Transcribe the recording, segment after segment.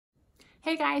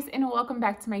Hey guys, and welcome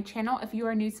back to my channel. If you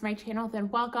are new to my channel,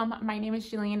 then welcome. My name is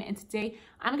Jillian, and today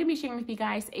I'm going to be sharing with you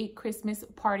guys a Christmas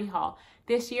party haul.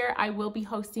 This year, I will be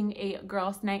hosting a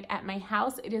girls' night at my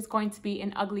house. It is going to be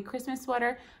an ugly Christmas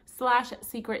sweater /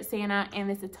 Secret Santa, and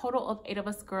there's a total of 8 of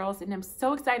us girls, and I'm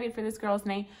so excited for this girls'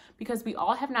 night because we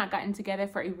all have not gotten together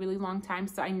for a really long time,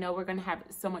 so I know we're going to have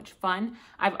so much fun.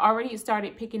 I've already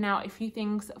started picking out a few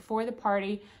things for the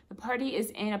party. The party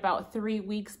is in about 3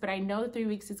 weeks, but I know 3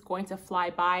 weeks is going to fly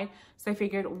by, so I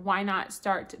figured why not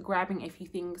start grabbing a few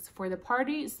things for the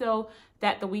party so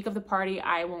that the week of the party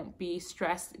I won't be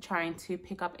stressed trying to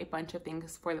pick up a bunch of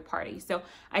things for the party. So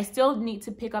I still need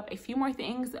to pick up a few more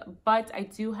things, but I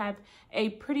do have a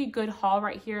pretty good haul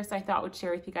right here, so I thought I would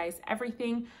share with you guys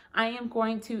everything. I am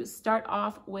going to start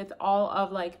off with all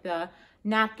of like the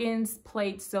napkins,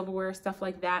 plates, silverware, stuff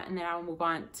like that, and then I'll move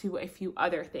on to a few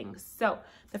other things. So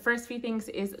the first few things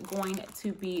is going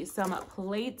to be some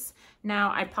plates.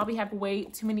 Now I probably have way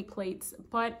too many plates,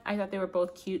 but I thought they were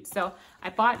both cute, so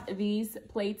I bought these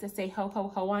plates that say ho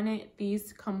ho ho on it.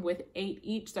 These come with 8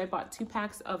 each, so I bought 2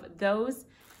 packs of those,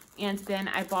 and then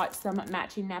I bought some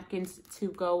matching napkins to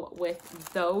go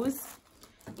with those.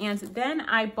 And then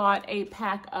I bought a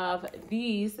pack of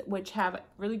these, which have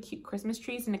really cute Christmas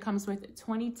trees, and it comes with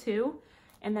 22.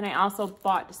 And then I also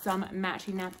bought some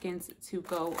matching napkins to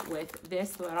go with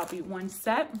this, so that'll be one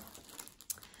set.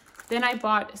 Then I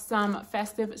bought some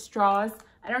festive straws.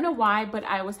 I don't know why, but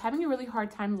I was having a really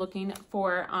hard time looking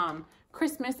for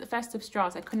Christmas festive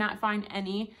straws. I could not find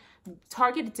any.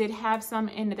 Target did have some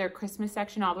in their Christmas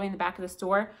section all the way in the back of the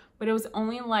store, but it was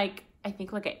only like, I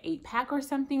think like an 8-pack or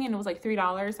something, and it was like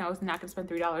 $3, and I was not gonna spend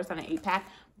 $3 on an 8-pack.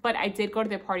 But I did go to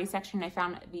the party section and I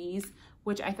found these,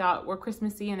 which I thought were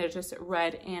Christmassy, and they're just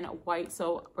red and white,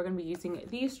 so we're gonna be using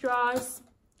these straws.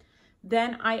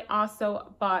 Then I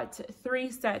also bought 3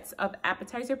 sets of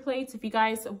appetizer plates. If you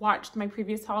guys watched my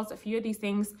previous hauls, a few of these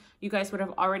things you guys would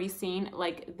have already seen.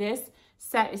 Like this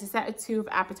set is a set of 2 of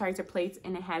appetizer plates,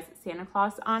 and it has Santa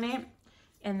Claus on it.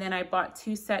 And then I bought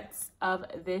 2 sets of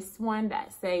this one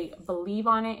that say Believe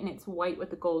on it, and it's white with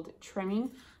the gold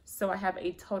trimming. So I have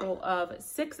a total of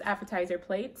 6 appetizer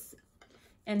plates.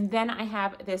 And then I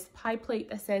have this pie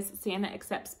plate that says Santa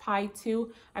accepts pie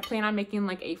too. I plan on making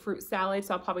like a fruit salad,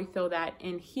 so I'll probably throw that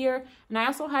in here. And I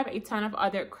also have a ton of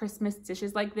other Christmas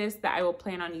dishes like this that I will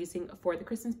plan on using for the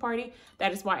Christmas party.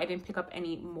 That is why I didn't pick up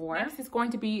any more. Next is going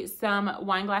to be some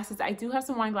wine glasses. I do have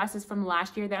some wine glasses from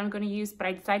last year that I'm going to use, but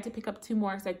I decided to pick up 2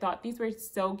 more because I thought these were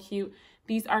so cute.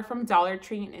 These are from Dollar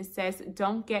Tree, and it says,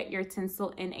 "Don't get your tinsel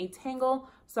in a tangle."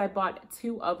 So I bought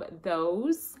 2 of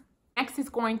those. Next is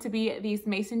going to be these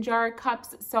mason jar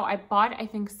cups. So I bought, I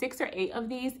think, 6 or 8 of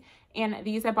these, and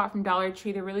these I bought from Dollar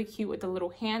Tree. They're really cute with the little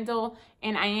handle,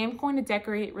 and I am going to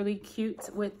decorate it really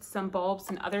cute with some bulbs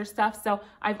and other stuff. So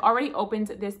I've already opened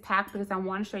this pack because I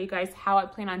want to show you guys how I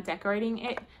plan on decorating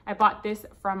it. I bought this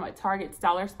from Target's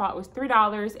Dollar Spot. It was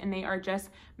 $3, and they are just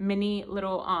mini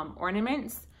little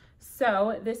ornaments.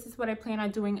 So this is what I plan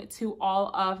on doing to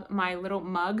all of my little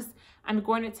mugs. I'm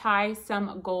going to tie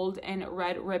some gold and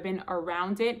red ribbon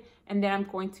around it, and then I'm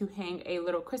going to hang a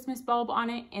little Christmas bulb on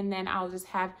it, and then I'll just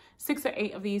have 6 or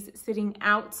 8 of these sitting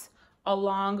out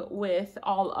along with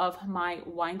all of my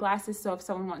wine glasses. So if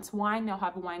someone wants wine, they'll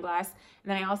have a wine glass.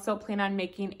 And then I also plan on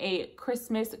making a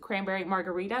Christmas cranberry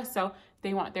margarita. So if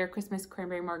they want their Christmas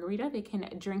cranberry margarita, they can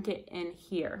drink it in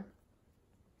here.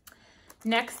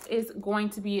 Next is going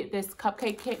to be this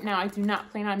cupcake kit. Now, I do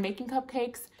not plan on making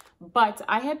cupcakes, but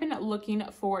I have been looking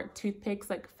for toothpicks,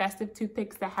 like festive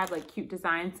toothpicks that have like cute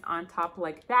designs on top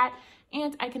like that,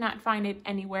 and I cannot find it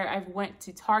anywhere. I've went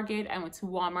to Target, I went to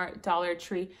Walmart, Dollar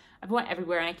Tree, I've went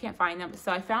everywhere and I can't find them.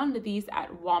 So I found these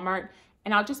at Walmart,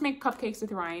 and I'll just make cupcakes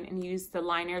with Ryan and use the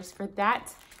liners for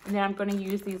that. And then I'm going to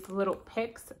use these little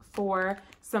picks for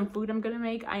some food I'm going to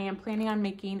make. I am planning on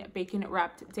making bacon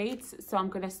wrapped dates, so I'm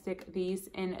going to stick these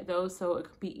in those so it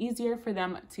could be easier for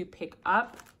them to pick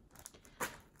up.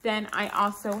 Then I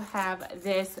also have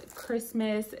this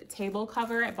Christmas table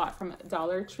cover I bought from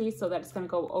Dollar Tree, so that it's going to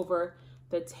go over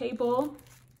the table.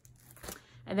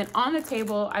 And then on the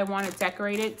table, I want to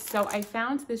decorate it. So I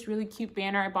found this really cute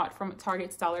banner I bought from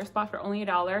Target's Dollar Spot for only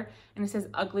 $1. And it says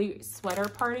Ugly Sweater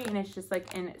Party, and it's just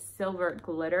like in silver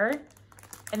glitter.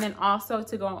 And then also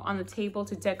to go on the table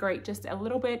to decorate just a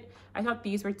little bit, I thought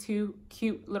these were 2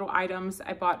 cute little items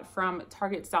I bought from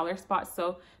Target's Dollar Spot.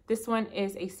 So this one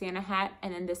is a Santa hat,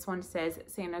 and then this one says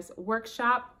Santa's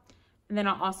Workshop. And then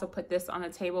I'll also put this on the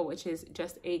table, which is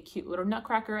just a cute little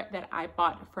nutcracker that I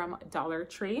bought from Dollar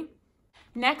Tree.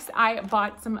 Next, I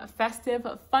bought some festive,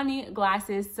 funny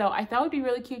glasses. So I thought it would be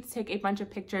really cute to take a bunch of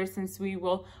pictures since we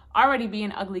will already be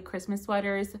in ugly Christmas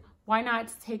sweaters. Why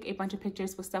not take a bunch of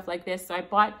pictures with stuff like this? So I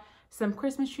bought some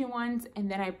Christmas tree ones, and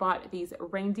then I bought these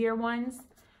reindeer ones.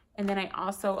 And then I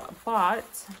also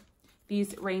bought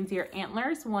these reindeer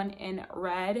antlers, one in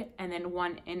red and then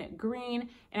one in green.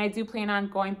 And I do plan on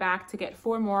going back to get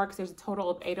 4 more because there's a total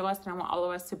of 8 of us, and I want all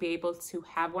of us to be able to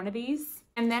have one of these.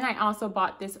 And then I also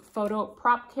bought this photo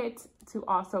prop kit to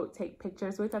also take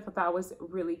pictures with. I thought that was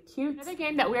really cute. Another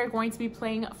game that we are going to be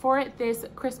playing for this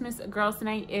Christmas Girls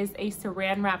Night is a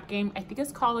saran wrap game. I think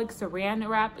it's called like saran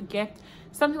wrap gift,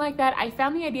 something like that. I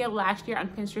found the idea last year on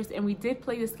Pinterest, and we did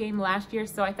play this game last year,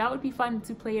 so I thought it would be fun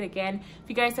to play it again. If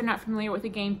you guys are not familiar with the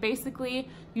game, basically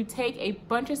you take a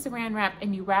bunch of saran wrap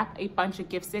and you wrap a bunch of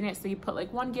gifts in it. So you put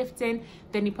like one gift in,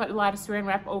 then you put a lot of saran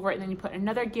wrap over it, and then you put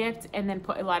another gift and then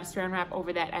put a lot of saran wrap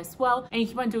over that as well. And you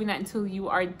keep on doing that until you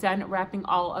are done wrapping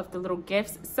all of the little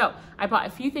gifts. So I bought a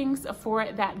few things for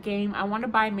that game. I want to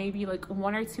buy maybe like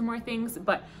 1 or 2 more things,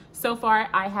 but so far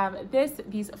I have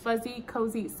these fuzzy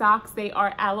cozy socks. They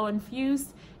are aloe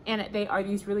infused, and they are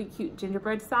these really cute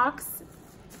gingerbread socks.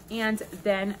 And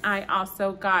then I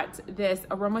also got this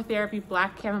aromatherapy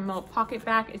black chamomile pocket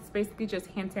bag. It's basically just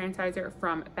hand sanitizer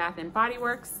from Bath and Body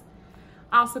Works.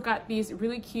 I also got these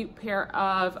really cute pair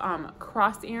of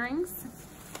cross earrings.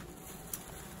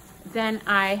 Then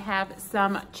I have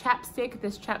some chapstick.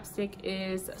 This chapstick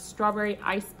is strawberry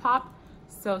ice pop.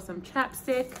 So some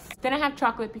chapstick. Then I have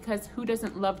chocolate because who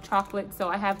doesn't love chocolate? So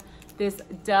I have this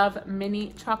Dove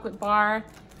mini chocolate bar,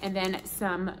 and then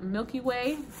some Milky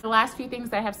Way. The last few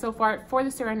things that I have so far for the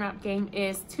saran wrap game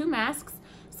is 2 masks.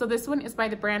 So this one is by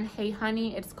the brand Hey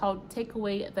Honey. It's called Take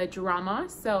Away the Drama.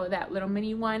 So that little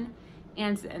mini one.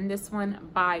 And this one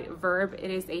by Verb. It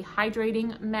is a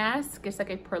hydrating mask. It's like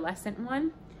a pearlescent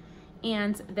one.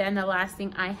 And then the last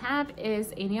thing I have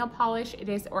is a nail polish. It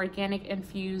is organic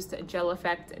infused gel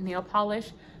effect nail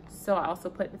polish. So I also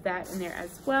put that in there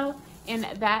as well. And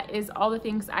that is all the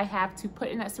things I have to put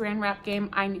in that saran wrap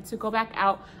game. I need to go back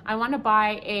out. I want to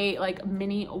buy a like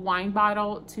mini wine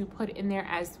bottle to put in there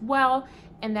as well.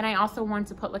 And then I also want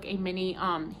to put like a mini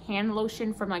hand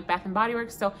lotion from like Bath and Body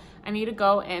Works. So I need to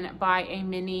go and buy a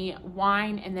mini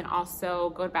wine, and then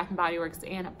also go to Bath and Body Works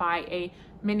and buy a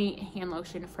mini hand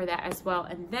lotion for that as well.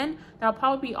 And then that'll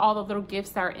probably be all the little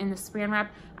gifts that are in the saran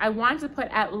wrap. I wanted to put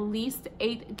at least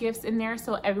 8 gifts in there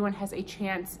so everyone has a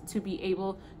chance to be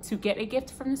able to get a gift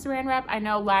from the saran wrap. I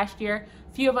know last year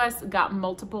a few of us got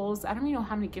multiples. I don't even know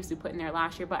how many gifts we put in there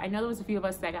last year, but I know there was a few of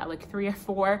us that got like 3 or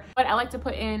 4. But I like to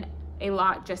put in a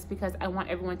lot just because I want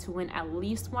everyone to win at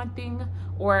least one thing,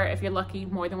 or if you're lucky,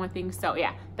 more than one thing. So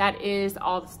yeah, that is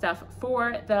all the stuff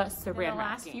for the saran wrap. The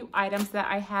last few items that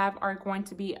I have are going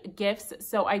to be gifts.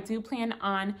 So I do plan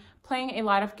on playing a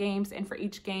lot of games, and for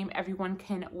each game everyone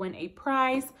can win a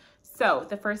prize. So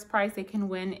the first prize they can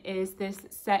win is this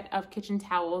set of kitchen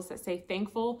towels that say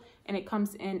thankful, and it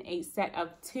comes in a set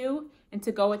of 2. And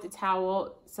to go with the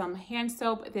towel, some hand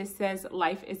soap. This says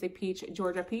life is a peach,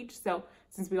 Georgia peach. So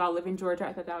since we all live in Georgia,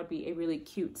 I thought that would be a really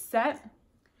cute set.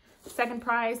 Second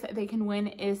prize that they can win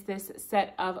is this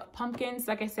set of pumpkins.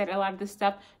 Like I said, a lot of this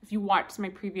stuff, if you watched my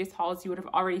previous hauls, you would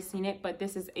have already seen it, but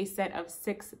this is a set of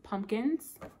 6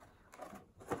 pumpkins.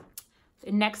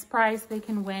 The next prize they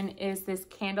can win is this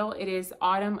candle. It is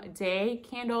Autumn Day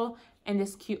candle, and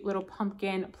this cute little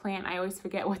pumpkin plant. I always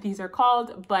forget what these are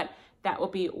called, but that will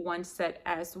be one set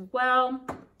as well.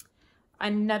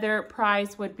 Another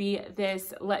prize would be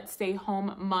this Let's Stay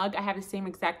Home mug. I have the same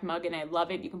exact mug and I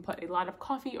love it. You can put a lot of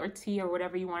coffee or tea or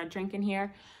whatever you want to drink in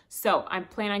here. So I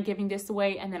plan on giving this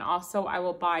away, and then also I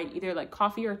will buy either like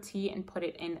coffee or tea and put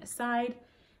it inside.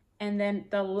 And then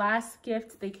the last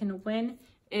gift they can win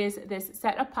is this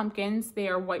set of pumpkins. They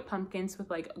are white pumpkins with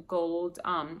like gold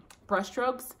brush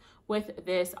strokes with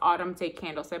this Autumn Day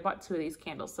candle. So I bought 2 of these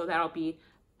candles. So that'll be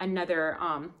another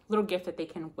little gift that they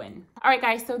can win. All right,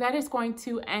 guys, so that is going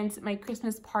to end my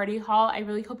Christmas party haul. I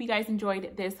really hope you guys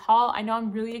enjoyed this haul. I know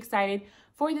I'm really excited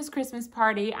for this Christmas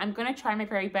party. I'm gonna try my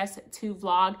very best to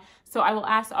vlog. So I will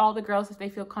ask all the girls if they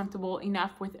feel comfortable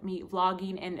enough with me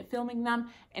vlogging and filming them.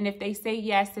 And if they say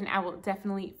yes, then I will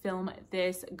definitely film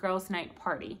this girls' night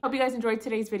party. Hope you guys enjoyed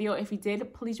today's video. If you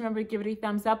did, please remember to give it a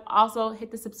thumbs up. Also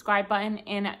hit the subscribe button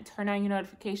and turn on your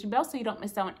notification bell so you don't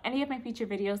miss out on any of my future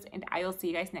videos. And I will see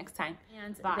you guys next time.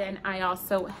 And bye. Then I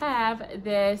also have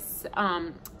this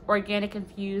organic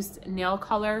infused nail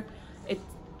color. It's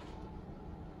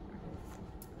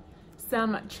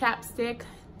some chapstick.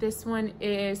 This one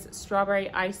is Strawberry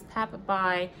Ice Pap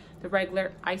by the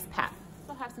regular Ice Pap.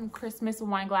 I also have some Christmas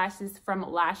wine glasses from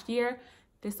last year.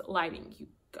 this lighting. You